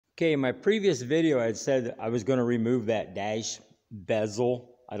Okay, in my previous video, I had said I was going to remove that dash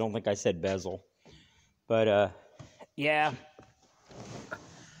bezel. I don't think I said bezel. But, yeah.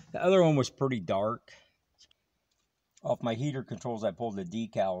 The other one was pretty dark. Off my heater controls, I pulled the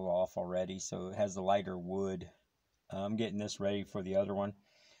decals off already, so it has the lighter wood. I'm getting this ready for the other one.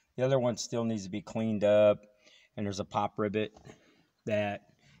 The other one still needs to be cleaned up, and there's a pop rivet that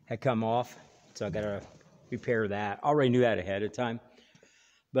had come off, so I got to repair that. I already knew that ahead of time.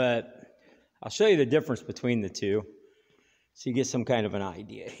 But I'll show you the difference between the two so you get some kind of an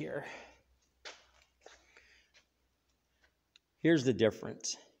idea here. Here's the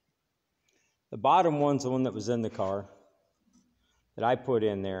difference. The bottom one's the one that was in the car that I put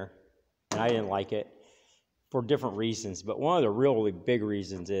in there, and I didn't like it for different reasons. But one of the really big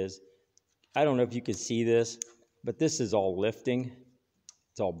reasons is, I don't know if you can see this, but this is all lifting.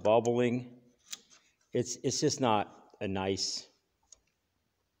 It's all bubbling. It's just not a nice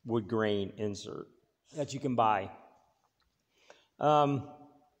wood grain insert that you can buy.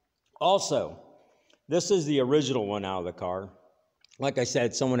 Also, this is the original one out of the car. Like I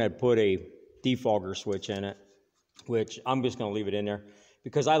said, someone had put a defogger switch in it, which I'm just going to leave it in there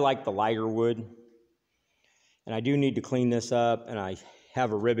because I like the lighter wood. And I do need to clean this up, and I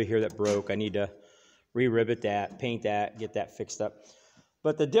have a rivet here that broke. I need to re-rivet that, paint that, get that fixed up.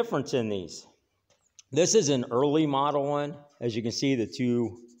 But the difference in these, this is an early model one. As you can see, the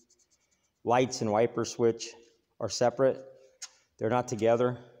two lights and wiper switch are separate. They're not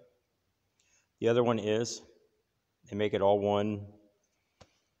together. The other one is. They make it all one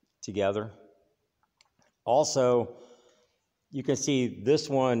together. Also, you can see this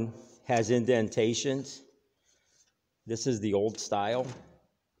one has indentations. This is the old style.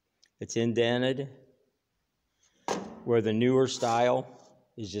 It's indented, where the newer style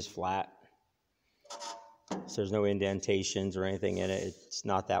is just flat. So there's no indentations or anything in it. It's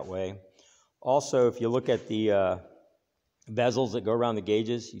not that way. Also, if you look at the bezels that go around the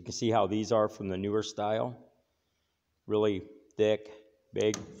gauges, you can see how these are from the newer style. Really thick,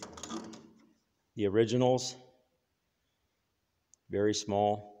 big. The originals, very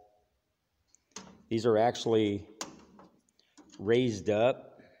small. These are actually raised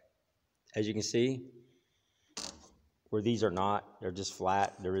up, as you can see, where these are not. They're just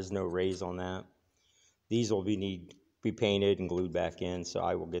flat. There is no raise on that. These will be painted and glued back in, so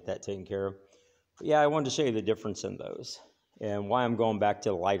I will get that taken care of. But yeah, I wanted to show you the difference in those and why I'm going back to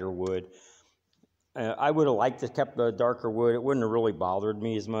the lighter wood. I would have liked to kept the darker wood. It wouldn't have really bothered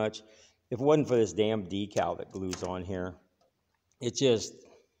me as much if it wasn't for this damn decal that glues on here. It just,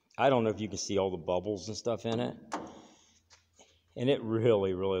 I don't know if you can see all the bubbles and stuff in it. And it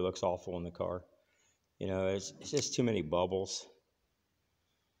really, really looks awful in the car. You know, it's just too many bubbles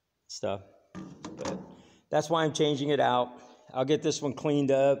stuff. But that's why I'm changing it out. I'll get this one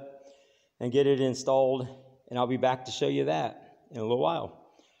cleaned up and get it installed, and I'll be back to show you that in a little while.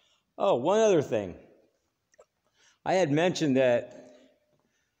 Oh, one other thing. I had mentioned that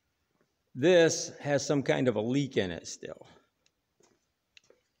this has some kind of a leak in it still.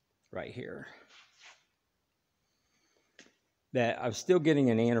 Right here. That I'm still getting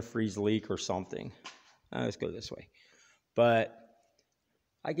an antifreeze leak or something. Let's go this way. But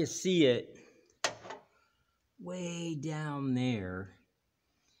I can see it way down there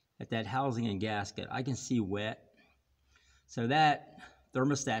at that housing and gasket. I can see wet. So that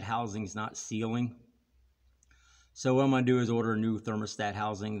thermostat housing is not sealing. So what I'm going to do is order a new thermostat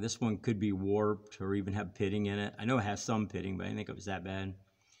housing. This one could be warped or even have pitting in it. I know it has some pitting, but I didn't think it was that bad.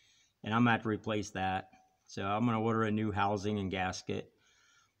 And I'm going to have to replace that. So I'm going to order a new housing and gasket.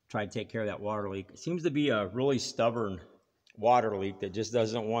 Try to take care of that water leak. It seems to be a really stubborn water leak that just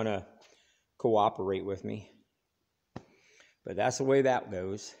doesn't want to cooperate with me. But that's the way that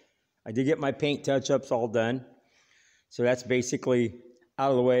goes. I did get my paint touch-ups all done. So that's basically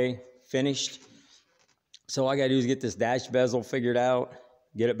out of the way, finished. So all I got to do is get this dash bezel figured out,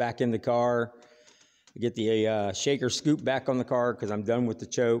 get it back in the car, get the shaker scoop back on the car because I'm done with the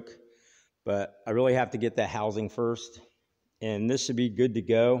choke. But I really have to get that housing first. And this should be good to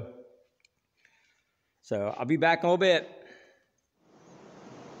go. So I'll be back in a little bit.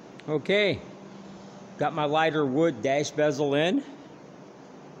 Okay. Got my lighter wood dash bezel in.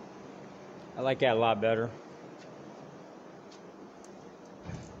 I like that a lot better.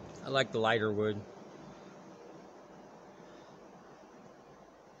 I like the lighter wood.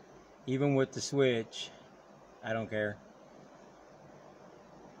 Even with the switch, I don't care.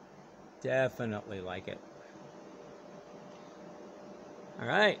 Definitely like it. All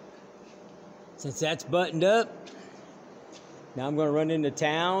right. Since that's buttoned up, now I'm going to run into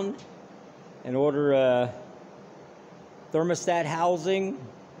town and order a thermostat housing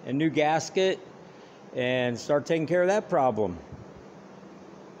and new gasket and start taking care of that problem.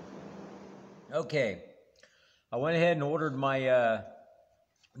 Okay, I went ahead and ordered my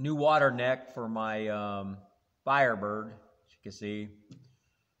new water neck for my Firebird. As you can see,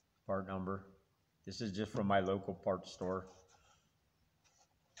 part number. This is just from my local parts store.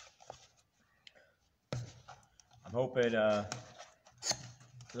 I'm hoping it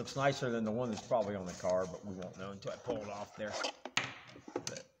looks nicer than the one that's probably on the car, but we won't know until I pull it off there.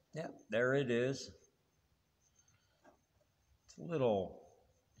 But yeah, there it is. It's a little,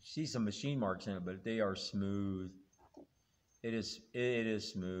 you see some machine marks in it, but they are smooth. It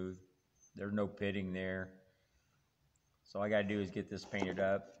is smooth. There's no pitting there. So all I gotta do is get this painted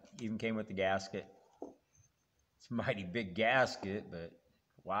up. Even came with the gasket. It's a mighty big gasket, but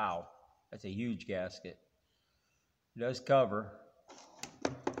wow, that's a huge gasket. It does cover.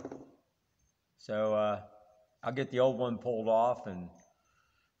 So I'll get the old one pulled off, and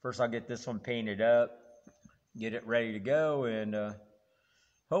first I'll get this one painted up, get it ready to go, and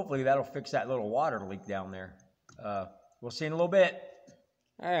hopefully that'll fix that little water leak down there. We'll see in a little bit.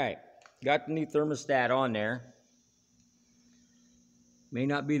 All right, got the new thermostat on there. May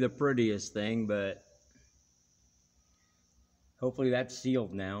not be the prettiest thing, but hopefully that's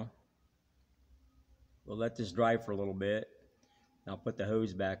sealed now. We'll let this dry for a little bit. I'll put the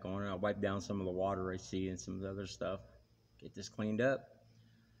hose back on, and I'll wipe down some of the water I see and some of the other stuff. Get this cleaned up.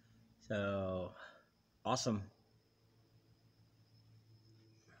 So, awesome.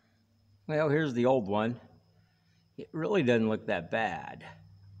 Well, here's the old one. It really doesn't look that bad.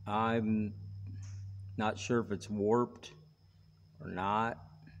 I'm not sure if it's warped or not,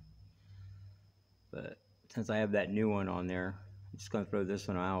 but since I have that new one on there, I'm just going to throw this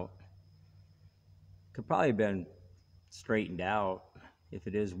one out. Could probably have been straightened out if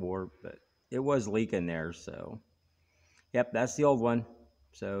it is warped, but it was leaking there. So yep, that's the old one,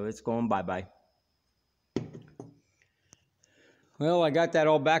 so it's going bye-bye. Well, I got that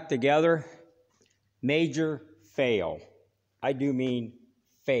all back together. Major fail. I do mean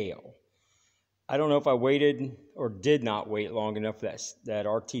fail. I don't know if I waited or did not wait long enough for that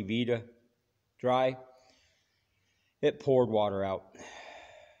RTV to dry. It poured water out.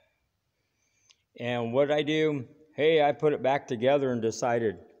 And what did I do? Hey, I put it back together and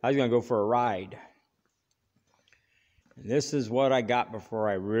decided I was going to go for a ride. And this is what I got before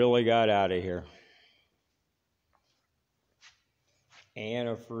I really got out of here.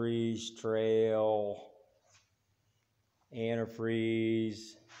 Antifreeze, trail,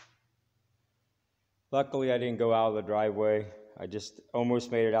 antifreeze. Luckily, I didn't go out of the driveway. I just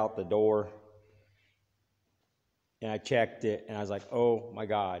almost made it out the door. And I checked it, and I was like, oh my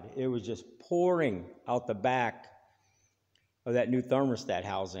God. It was just pouring out the back of that new thermostat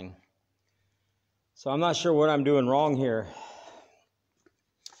housing. So I'm not sure what I'm doing wrong here.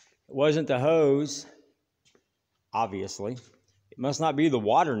 It wasn't the hose, obviously. It must not be the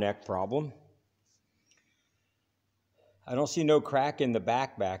water neck problem. I don't see no crack in the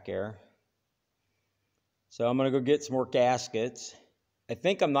back there. So I'm going to go get some more gaskets. I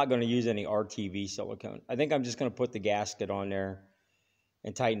think I'm not going to use any RTV silicone. I think I'm just going to put the gasket on there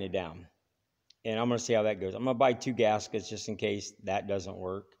and tighten it down. And I'm going to see how that goes. I'm going to buy 2 gaskets just in case that doesn't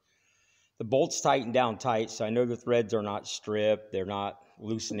work. The bolts tighten down tight, so I know the threads are not stripped. They're not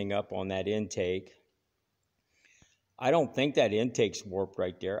loosening up on that intake. I don't think that intake's warped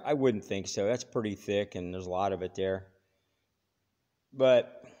right there. I wouldn't think so. That's pretty thick, and there's a lot of it there.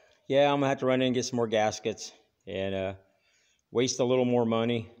 But yeah, I'm going to have to run in and get some more gaskets and waste a little more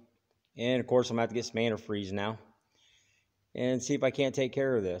money. And of course, I'm going to have to get some antifreeze now and see if I can't take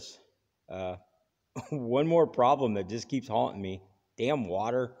care of this. One more problem that just keeps haunting me. Damn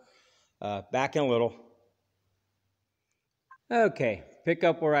water. Back in a little. Okay, pick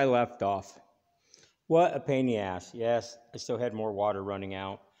up where I left off. What a pain in the ass. Yes, I still had more water running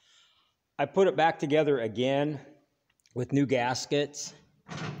out. I put it back together again with new gaskets,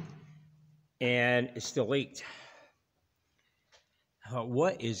 and it still leaked.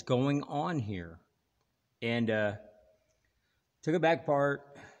 What is going on here? And took it back apart.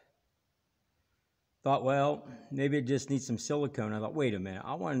 Thought, well, maybe it just needs some silicone. I thought, wait a minute,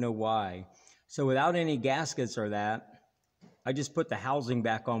 I want to know why. So without any gaskets or that, I just put the housing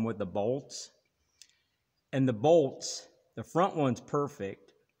back on with the bolts. And the bolts, the front one's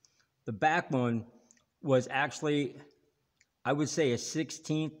perfect. The back one was actually, I would say, a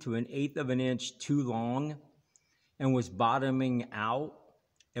 1/16 to an 1/8 of an inch too long and was bottoming out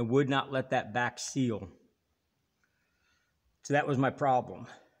and would not let that back seal. So that was my problem.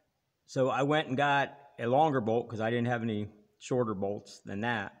 So I went and got a longer bolt because I didn't have any shorter bolts than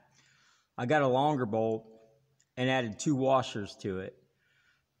that. I got a longer bolt and added 2 washers to it.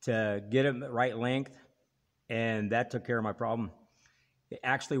 to get them the right length, and that took care of my problem. It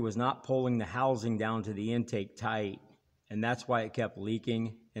actually was not pulling the housing down to the intake tight, and that's why it kept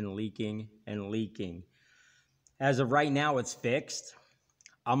leaking and leaking and leaking. As of right now, it's fixed.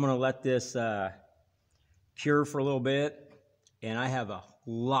 I'm gonna let this cure for a little bit, and I have a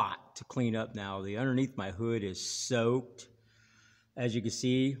lot to clean up now. The underneath my hood is soaked. As you can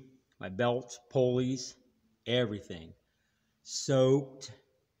see, my belts, pulleys, everything soaked.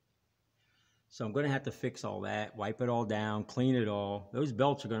 So I'm gonna have to fix all that, wipe it all down, clean it all. Those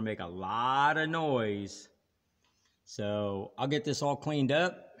belts are gonna make a lot of noise. So I'll get this all cleaned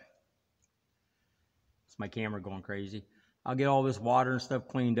up. It's my camera going crazy. I'll get all this water and stuff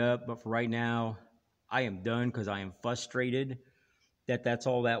cleaned up, but for right now, I am done because I am frustrated that that's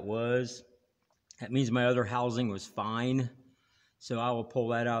all that was. That means my other housing was fine. So I will pull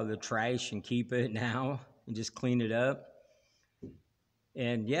that out of the trash and keep it now and just clean it up.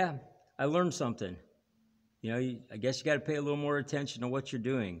 And yeah, I learned something. You know, I guess you got to pay a little more attention to what you're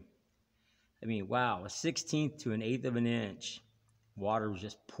doing. I mean, wow, a 1/16 to an 1/8 of an inch. Water was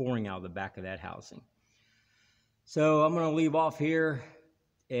just pouring out of the back of that housing. So I'm going to leave off here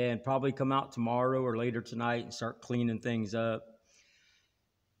and probably come out tomorrow or later tonight and start cleaning things up.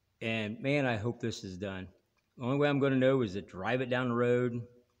 And man, I hope this is done. The only way I'm going to know is to drive it down the road.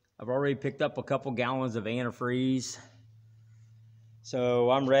 I've already picked up a couple gallons of antifreeze. So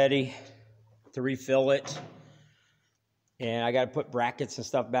I'm ready to refill it. And I got to put brackets and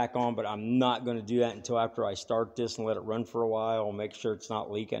stuff back on, but I'm not going to do that until after I start this and let it run for a while. I'll make sure it's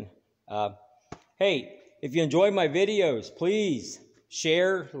not leaking. Hey, if you enjoy my videos, please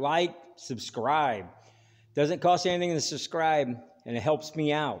share, like, subscribe. Doesn't cost you anything to subscribe, and it helps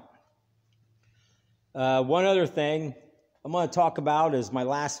me out. One other thing I'm going to talk about is my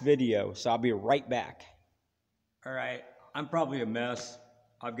last video, so I'll be right back. All right, I'm probably a mess.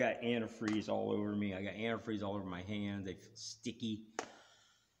 I've got antifreeze all over me. I got antifreeze all over my hands. They feel sticky.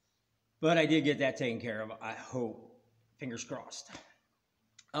 But I did get that taken care of, I hope. Fingers crossed.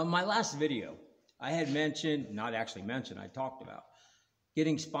 My last video, I had mentioned, not actually mentioned, I talked about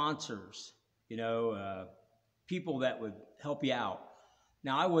getting sponsors, you know, people that would help you out.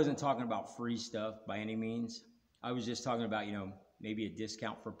 Now, I wasn't talking about free stuff by any means. I was just talking about, you know, maybe a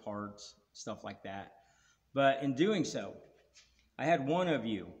discount for parts, stuff like that. But in doing so, I had one of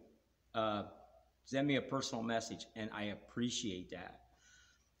you send me a personal message, and I appreciate that,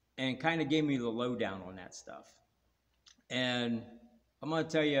 and kind of gave me the lowdown on that stuff. And I'm going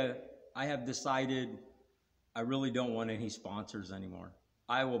to tell you, I have decided I really don't want any sponsors anymore.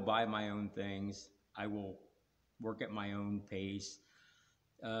 I will buy my own things. I will work at my own pace.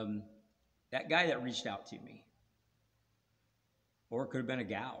 That guy that reached out to me, or it could have been a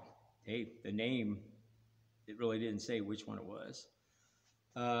gal. Hey, the name, it really didn't say which one it was.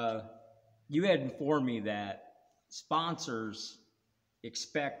 You had informed me that sponsors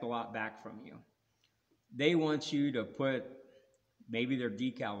expect a lot back from you. They want you to put maybe their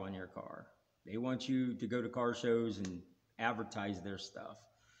decal on your car. They want you to go to car shows and advertise their stuff.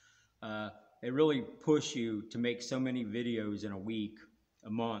 They really push you to make so many videos in a week, a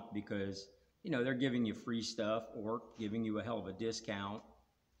month, because, you know, they're giving you free stuff or giving you a hell of a discount.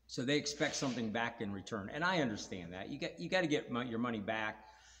 So they expect something back in return. And I understand that. You got to get your money back.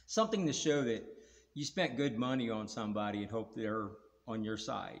 Something to show that you spent good money on somebody and hope they're on your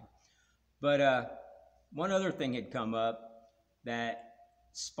side. But one other thing had come up, that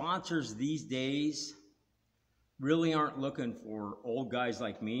sponsors these days really aren't looking for old guys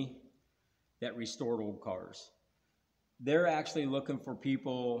like me that restored old cars. They're actually looking for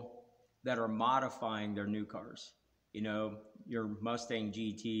people that are modifying their new cars. You know, your Mustang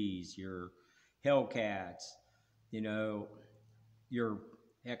GTs, your Hellcats, you know, your,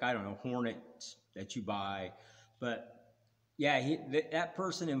 heck, I don't know, Hornets that you buy. But yeah, that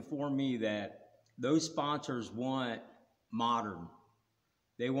person informed me that those sponsors want modern.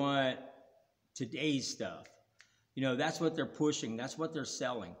 They want today's stuff. You know, that's what they're pushing. That's what they're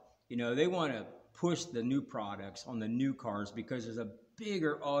selling. You know, they want to push the new products on the new cars because there's a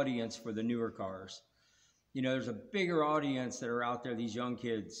bigger audience for the newer cars. You know, there's a bigger audience that are out there, these young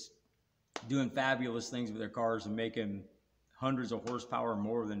kids, doing fabulous things with their cars and making hundreds of horsepower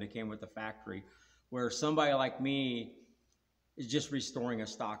more than they can with the factory, where somebody like me is just restoring a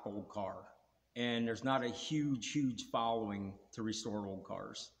stock old car. And there's not a huge following to restore old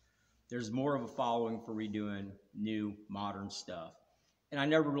cars. There's more of a following for redoing new, modern stuff. And I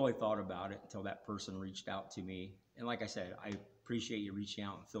never really thought about it until that person reached out to me. And like I said, I appreciate you reaching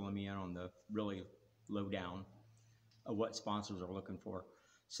out and filling me in on the really lowdown of what sponsors are looking for.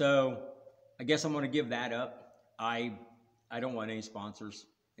 So I guess I'm going to give that up. I don't want any sponsors.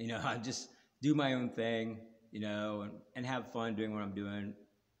 You know, I just do my own thing, you know, and have fun doing what I'm doing.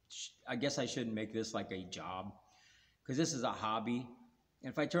 I guess I shouldn't make this like a job, because this is a hobby.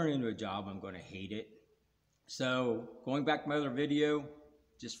 And if I turn it into a job, I'm going to hate it. So going back to my other video,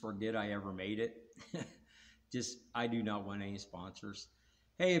 just forget I ever made it. I do not want any sponsors.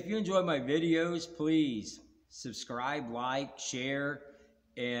 Hey, if you enjoy my videos, please subscribe, like, share,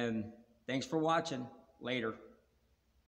 and thanks for watching. Later.